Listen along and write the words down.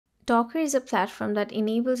Docker is a platform that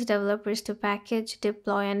enables developers to package,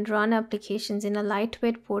 deploy, and run applications in a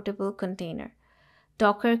lightweight portable container.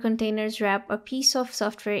 Docker containers wrap a piece of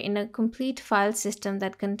software in a complete file system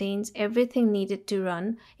that contains everything needed to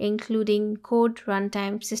run, including code,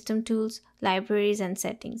 runtime, system tools, libraries, and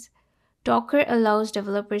settings. Docker allows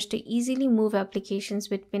developers to easily move applications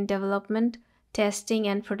between development, testing,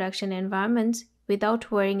 and production environments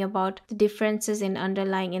without worrying about the differences in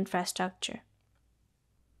underlying infrastructure.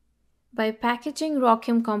 By packaging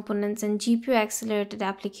ROCm components and GPU-accelerated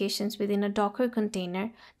applications within a Docker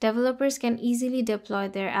container, developers can easily deploy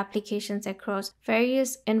their applications across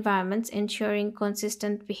various environments, ensuring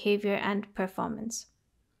consistent behavior and performance.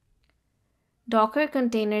 Docker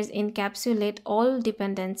containers encapsulate all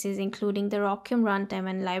dependencies, including the ROCm runtime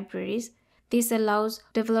and libraries. This allows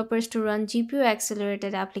developers to run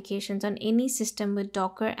GPU-accelerated applications on any system with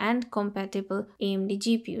Docker and compatible AMD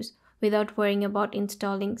GPUs, without worrying about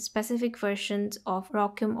installing specific versions of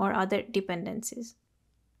ROCm or other dependencies.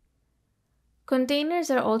 Containers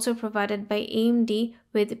are also provided by AMD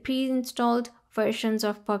with pre-installed versions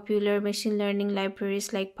of popular machine learning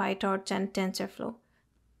libraries like PyTorch and TensorFlow.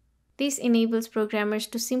 This enables programmers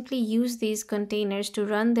to simply use these containers to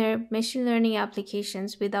run their machine learning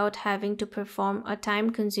applications without having to perform a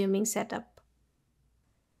time-consuming setup.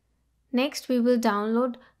 Next, we will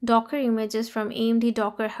download Docker images from AMD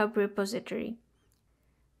Docker Hub repository.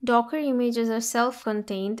 Docker images are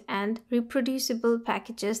self-contained and reproducible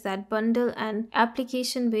packages that bundle an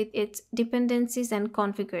application with its dependencies and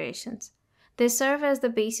configurations. They serve as the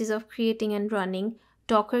basis of creating and running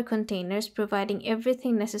Docker containers, providing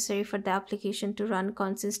everything necessary for the application to run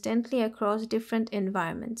consistently across different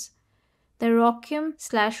environments. The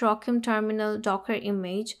ROCm/ROCm terminal Docker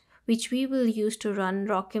image, which we will use to run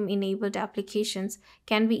ROCm-enabled applications,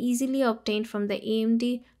 can be easily obtained from the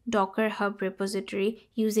AMD Docker Hub repository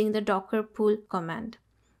using the docker pull command.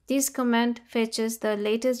 This command fetches the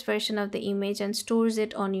latest version of the image and stores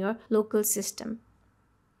it on your local system.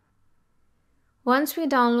 Once we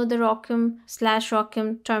download the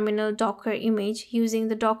ROCm/ROCm terminal Docker image using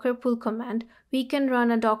the docker pull command, we can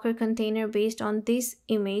run a Docker container based on this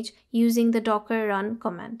image using the docker run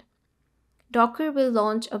command. Docker will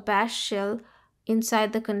launch a bash shell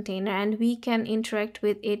inside the container, and we can interact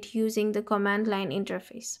with it using the command line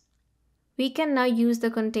interface. We can now use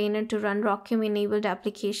the container to run ROCm-enabled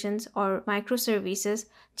applications or microservices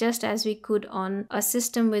just as we could on a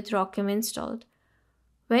system with ROCm installed.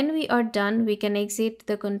 When we are done, we can exit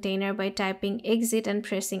the container by typing exit and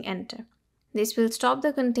pressing enter. This will stop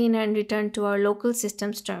the container and return to our local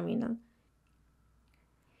system's terminal.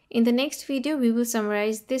 In the next video, we will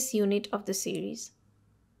summarize this unit of the series.